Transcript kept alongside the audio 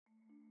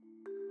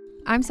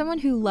I'm someone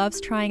who loves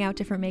trying out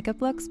different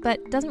makeup looks,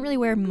 but doesn't really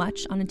wear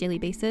much on a daily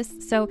basis,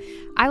 so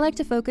I like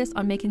to focus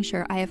on making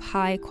sure I have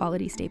high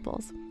quality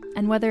staples.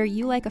 And whether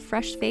you like a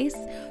fresh face,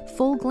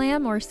 full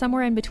glam, or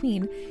somewhere in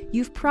between,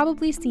 you've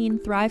probably seen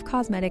Thrive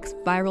Causemetics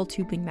Viral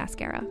Tubing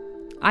Mascara.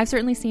 I've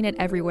certainly seen it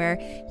everywhere.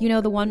 You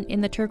know, the one in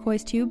the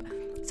turquoise tube?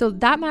 So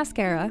that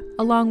mascara,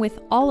 along with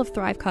all of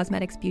Thrive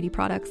Causemetics beauty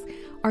products,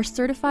 are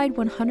certified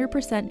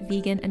 100%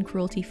 vegan and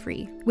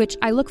cruelty-free, which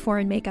I look for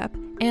in makeup,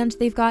 and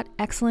they've got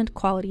excellent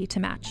quality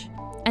to match.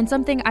 And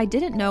something I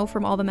didn't know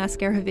from all the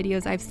mascara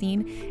videos I've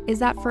seen is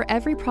that for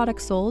every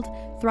product sold,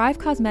 Thrive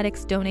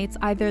Causemetics donates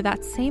either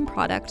that same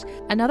product,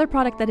 another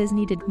product that is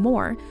needed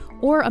more,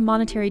 or a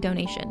monetary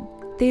donation.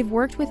 They've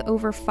worked with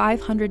over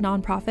 500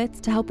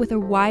 nonprofits to help with a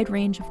wide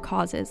range of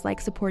causes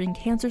like supporting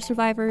cancer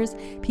survivors,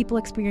 people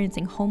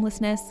experiencing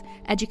homelessness,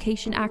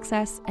 education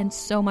access, and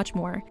so much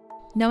more.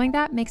 Knowing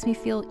that makes me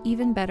feel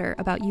even better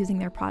about using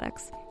their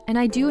products. And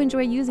I do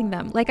enjoy using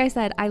them. Like I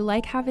said, I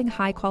like having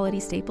high quality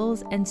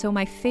staples, and so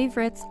my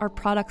favorites are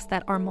products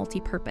that are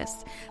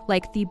multi-purpose,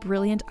 like the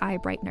Brilliant Eye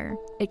Brightener.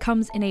 It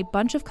comes in a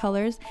bunch of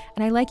colors,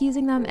 and I like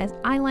using them as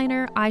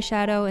eyeliner,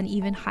 eyeshadow, and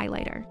even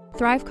highlighter.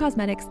 Thrive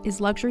Causemetics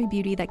is luxury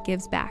beauty that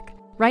gives back.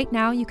 Right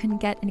now, you can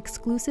get an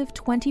exclusive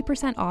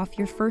 20% off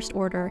your first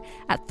order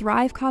at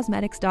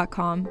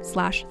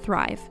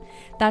thrivecausemetics.com/thrive.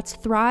 That's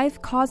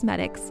Thrive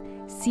Causemetics,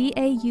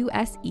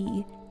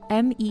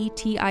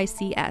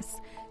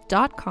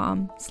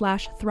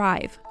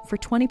 CAUSEMETICS.com/thrive for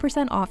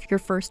 20% off your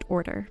first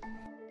order.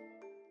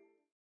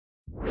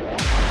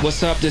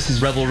 What's up? This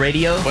is Rebel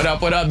Radio. What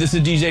up? What up? This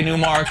is DJ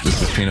Newmark.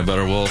 This is Peanut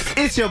Butter Wolf.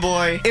 It's your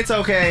boy. It's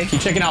okay. Keep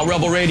checking out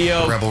Rebel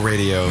Radio. Rebel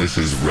Radio. This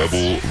is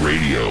Rebel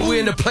Radio. We're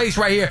in the place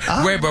right here.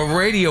 Rebel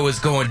Radio is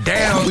going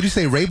down. Would you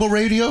say Rebel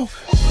Radio?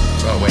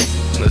 Oh, wait.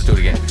 Let's do it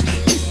again.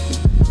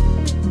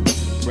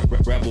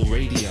 Rebel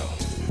Radio.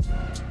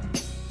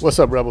 What's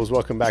up, Rebels?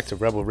 Welcome back to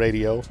Rebel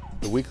Radio,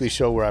 the weekly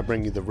show where I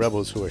bring you the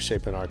rebels who are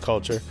shaping our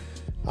culture.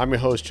 I'm your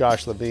host,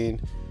 Josh Levine.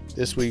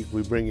 This week,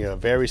 we bring you a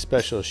very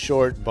special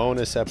short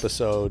bonus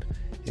episode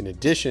in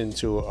addition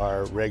to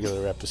our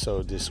regular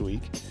episode this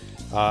week.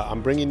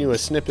 I'm bringing you a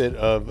snippet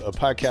of a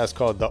podcast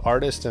called The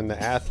Artist and the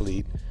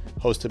Athlete,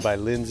 hosted by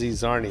Lindsay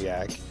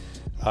Czarniak.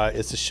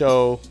 It's a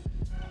show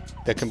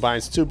that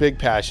combines two big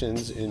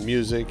passions in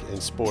music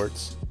and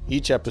sports.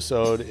 Each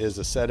episode is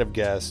a set of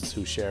guests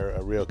who share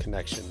a real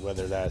connection,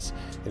 whether that's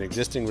an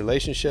existing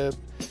relationship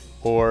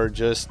or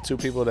just two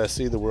people that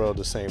see the world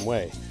the same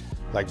way.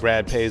 Like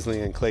Brad Paisley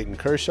and Clayton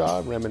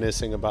Kershaw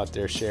reminiscing about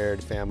their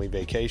shared family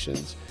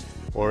vacations,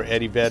 or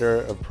Eddie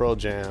Vedder of Pearl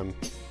Jam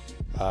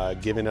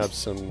giving up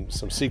some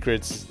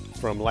secrets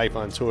from life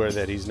on tour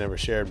that he's never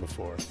shared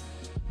before.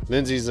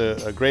 Lindsay's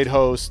a great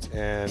host,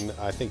 and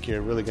I think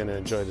you're really going to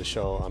enjoy the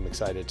show. I'm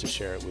excited to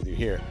share it with you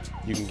here.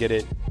 You can get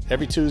it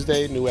every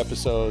Tuesday, new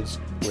episodes,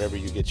 wherever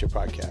you get your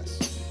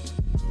podcasts.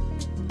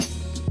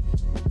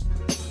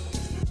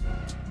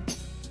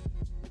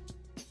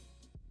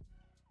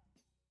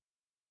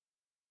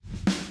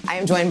 I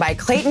am joined by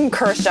Clayton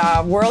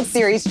Kershaw, World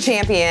Series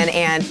champion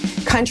and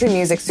country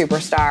music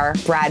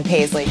superstar Brad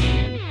Paisley.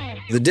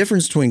 The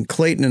difference between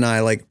Clayton and I,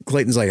 like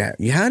Clayton's like,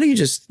 how do you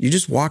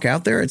just walk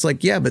out there? It's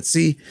like, yeah, but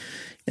see,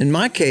 in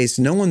my case,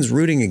 no one's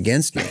rooting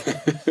against me.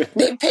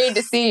 They paid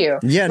to see you.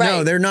 Yeah, right.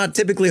 No, they're not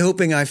typically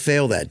hoping I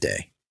fail that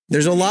day.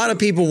 There's a lot of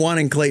people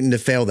wanting Clayton to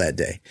fail that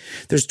day.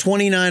 There's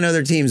 29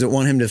 other teams that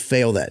want him to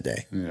fail that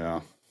day.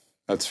 Yeah,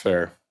 that's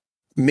fair.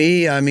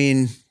 Me, I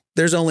mean,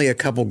 there's only a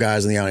couple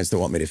guys in the audience that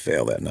want me to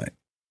fail that night.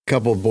 A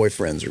couple of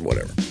boyfriends or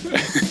whatever.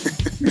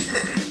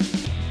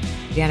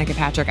 Danica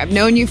Patrick, I've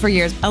known you for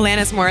years.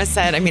 Alanis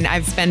Morissette, I mean,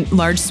 I've spent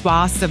large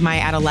swaths of my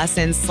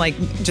adolescence, like,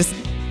 just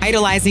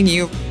idolizing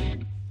you.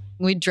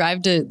 We'd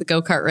drive to the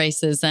go-kart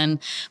races, and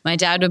my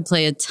dad would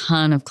play a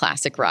ton of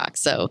classic rock.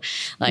 So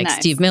like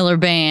Steve Miller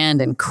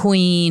Band and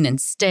Queen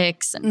and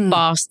Styx and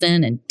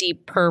Boston and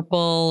Deep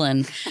Purple.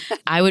 And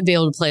I would be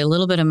able to play a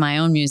little bit of my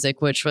own music,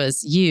 which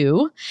was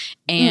you.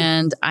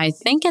 And I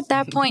think at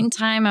that point in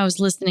time, I was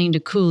listening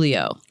to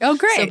Coolio. Oh,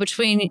 great. So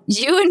between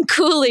you and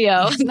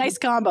Coolio. Nice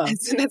combo.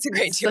 That's a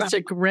great Such a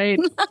great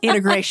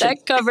integration.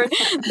 That covered.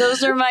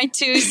 Those are my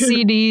two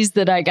CDs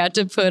that I got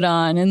to put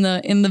on in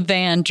the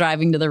van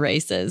driving to the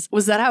races.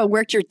 Was that how it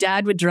worked? Your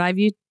dad would drive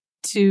you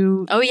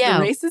to the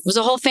races? It was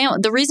a whole family.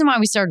 The reason why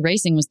we started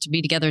racing was to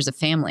be together as a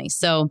family.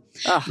 So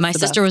my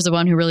sister was the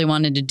one who really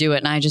wanted to do it.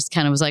 And I just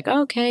kind of was like,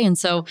 oh, okay. And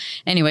so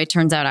anyway, it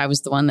turns out I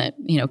was the one that,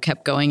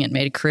 kept going and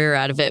made a career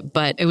out of it.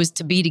 But it was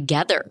to be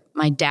together.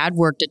 My dad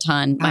worked a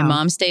ton. My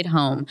mom stayed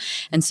home.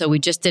 And so we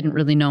just didn't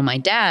really know my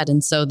dad.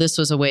 And so this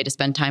was a way to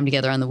spend time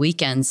together on the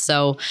weekends.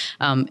 So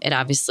it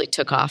obviously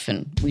took off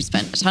and we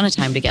spent a ton of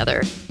time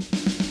together.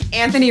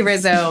 Anthony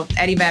Rizzo,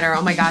 Eddie Vedder.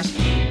 Oh my gosh.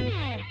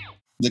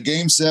 The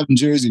Game 7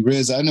 jersey,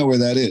 Riz, I know where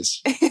that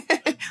is.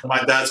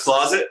 My dad's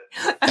closet.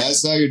 I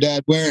saw your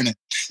dad wearing it.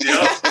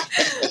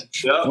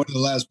 Yep. One of the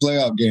last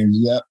playoff games,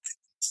 yep.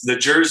 The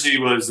jersey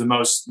was the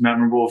most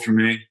memorable for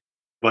me,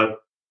 but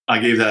I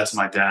gave that to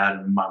my dad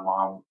and my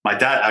mom. My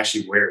dad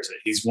actually wears it.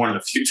 He's worn it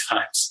a few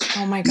times.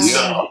 Oh, my God.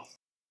 So,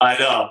 I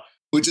know.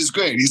 Which is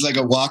great. He's like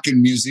a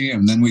walking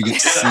museum. Then we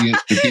get to see it.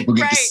 The people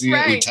get to see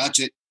it. We touch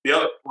it.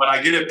 Yep. When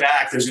I get it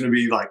back, there's going to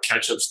be like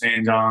ketchup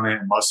stains on it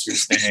and mustard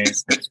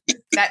stains.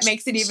 That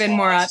makes it even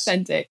more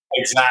authentic.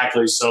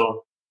 Exactly.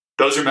 So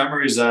those are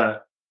memories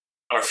that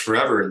are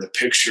forever. The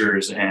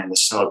pictures and the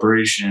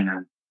celebration.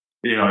 And,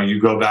 you know, you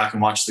go back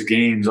and watch the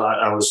games.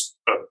 I was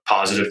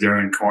positive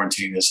during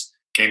quarantine. This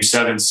Game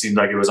 7 seemed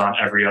like it was on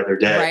every other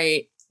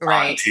day.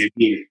 Right. On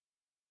TV.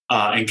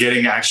 And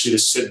getting actually to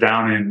sit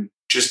down and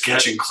just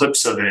catching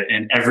clips of it.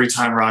 And every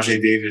time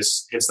Rajai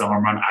Davis hits the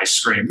home run, I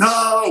scream,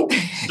 no,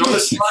 throw the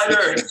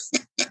slider.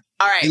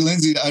 All right. Hey,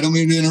 Lindsay, I don't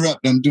mean to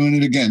interrupt. I'm doing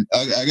it again.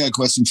 I got a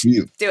question for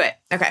you. Do it.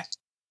 Okay.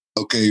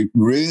 Okay.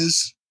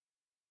 Riz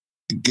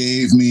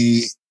gave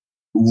me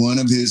one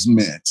of his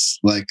mitts,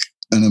 like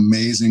an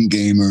amazing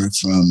gamer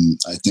from,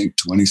 I think,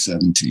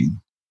 2017.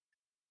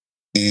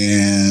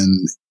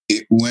 And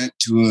it went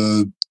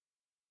to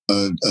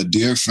a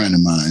dear friend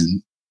of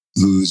mine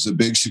who's a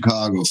big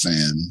Chicago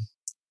fan,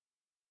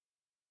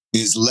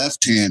 is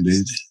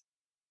left-handed,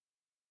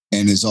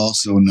 and is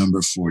also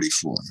number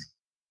 44.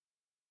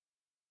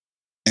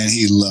 And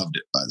he loved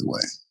it, by the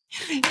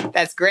way.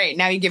 That's great.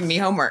 Now you're giving me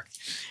homework.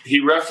 He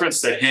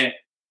referenced a hint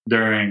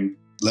during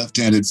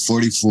left-handed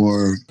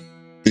 44,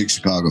 big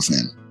Chicago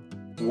fan.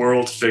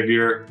 World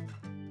figure.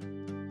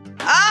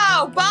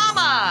 Oh,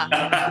 Obama!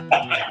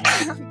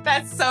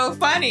 That's so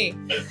funny.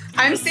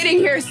 I'm sitting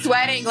here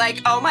sweating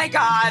like, oh my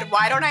God,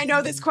 why don't I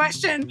know this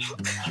question?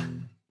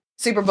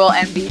 Super Bowl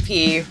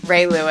MVP,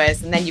 Ray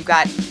Lewis, and then you've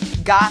got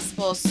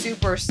gospel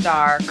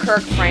superstar,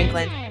 Kirk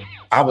Franklin.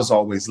 I was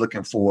always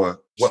looking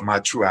for what my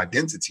true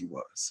identity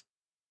was,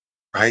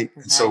 right?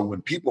 Okay. And so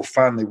when people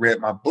finally read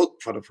my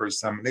book for the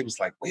first time, they was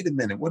like, wait a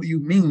minute, what do you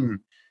mean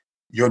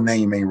your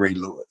name ain't Ray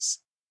Lewis,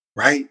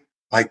 right?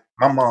 Like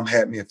my mom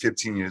had me at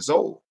 15 years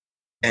old.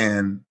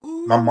 And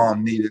my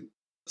mom needed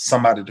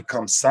somebody to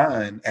come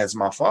sign as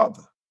my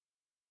father.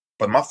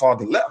 But my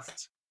father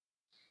left.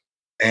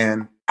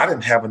 And I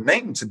didn't have a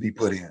name to be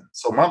put in.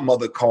 So my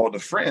mother called a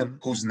friend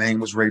whose name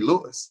was Ray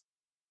Lewis.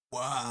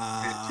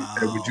 Wow. And she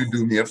said, would you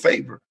do me a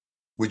favor?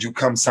 Would you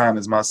come sign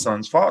as my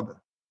son's father?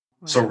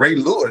 Wow. So Ray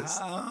Lewis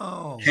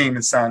came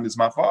and signed as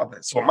my father.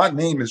 So my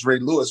name is Ray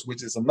Lewis,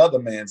 which is another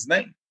man's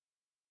name.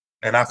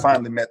 And I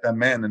finally met that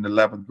man in the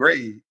 11th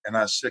grade and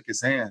I shook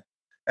his hand.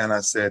 And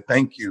I said,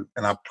 thank you.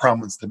 And I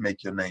promised to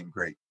make your name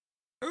great.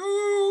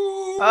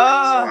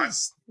 Oh,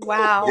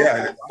 wow.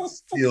 Yeah, I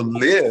still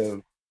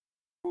live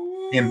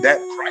in that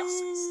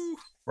crisis,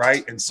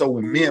 right? And so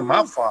when me and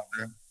my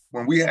father,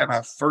 when we had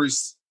our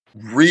first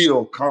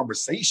real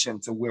conversation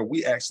to where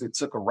we actually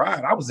took a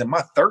ride, I was in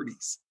my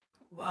 30s.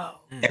 Wow.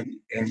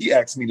 And he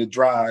asked me to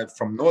drive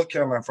from North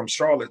Carolina, from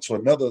Charlotte to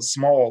another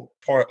small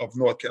part of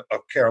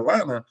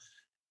Carolina.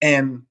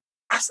 And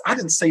I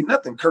didn't say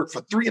nothing, Kirk,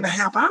 for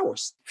 3.5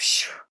 hours.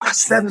 I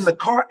sat in the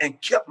car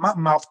and kept my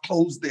mouth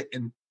closed the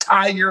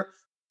entire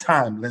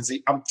time,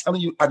 Lindsay. I'm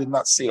telling you, I did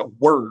not say a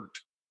word.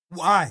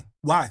 Why?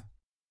 I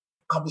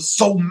was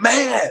so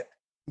mad.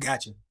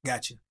 Gotcha.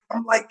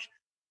 I'm like,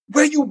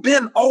 where you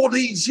been all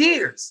these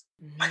years?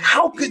 Like,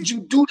 how could you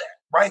do that,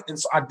 right? And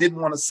so I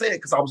didn't want to say it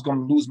because I was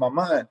going to lose my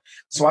mind.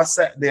 So I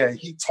sat there and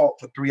he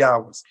talked for 3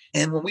 hours.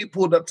 And when we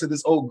pulled up to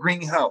this old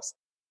greenhouse,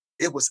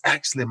 it was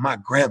actually my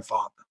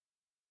grandfather,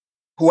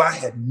 who I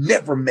had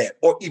never met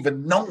or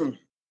even known.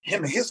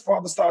 Him and his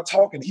father started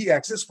talking. He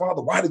asked his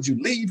father, why did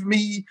you leave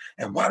me?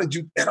 And why did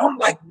you? And I'm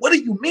like, what do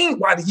you mean?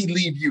 Why did he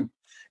leave you?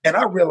 And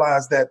I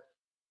realized that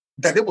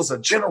it was a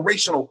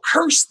generational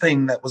curse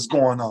thing that was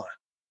going on.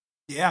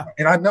 Yeah.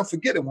 And I never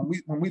forget it.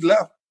 When we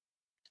left,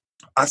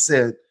 I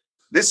said,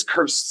 this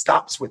curse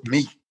stops with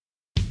me.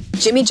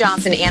 Jimmy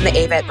Johnson and the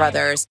Avett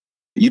brothers.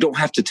 You don't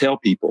have to tell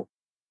people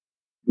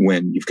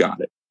when you've got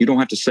it. You don't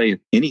have to say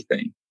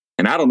anything.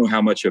 And I don't know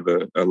how much of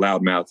a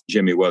loudmouth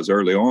Jimmy was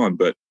early on,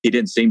 but he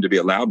didn't seem to be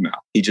a loudmouth.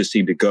 He just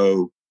seemed to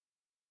go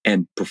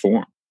and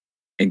perform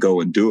and go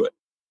and do it.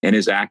 And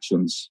his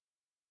actions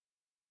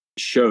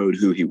showed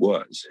who he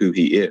was, who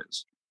he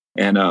is.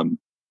 And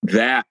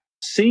that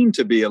seemed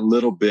to be a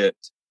little bit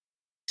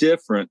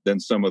different than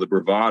some of the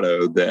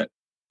bravado that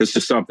this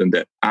is something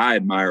that I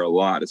admire a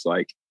lot. It's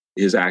like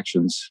his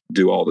actions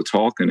do all the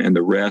talking and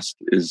the rest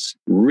is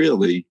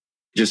really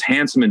just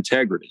handsome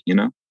integrity, you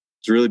know?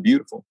 It's really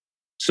beautiful.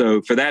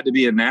 So for that to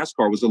be in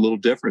NASCAR was a little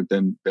different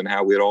than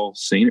how we had all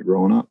seen it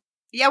growing up.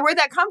 Yeah, where'd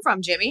that come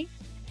from, Jimmy?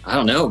 I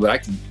don't know, but I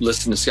could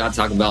listen to Scott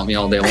talk about me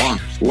all day long.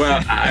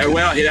 Well,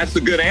 that's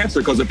a good answer,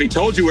 because if he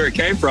told you where it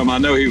came from, I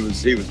know he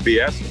was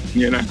BSing,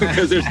 you know,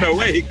 because there's no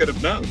way he could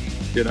have known,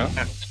 you know.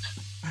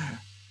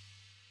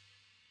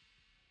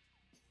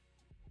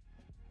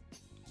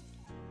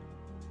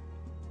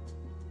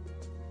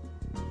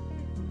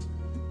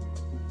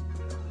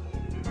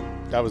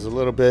 That was a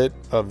little bit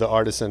of The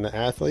Artist and the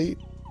Athlete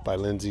by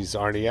Lindsay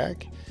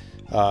Czarniak.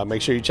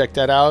 Make sure you check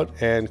that out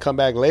and come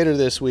back later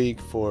this week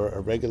for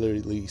a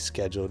regularly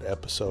scheduled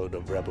episode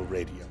of Rebel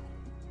Radio.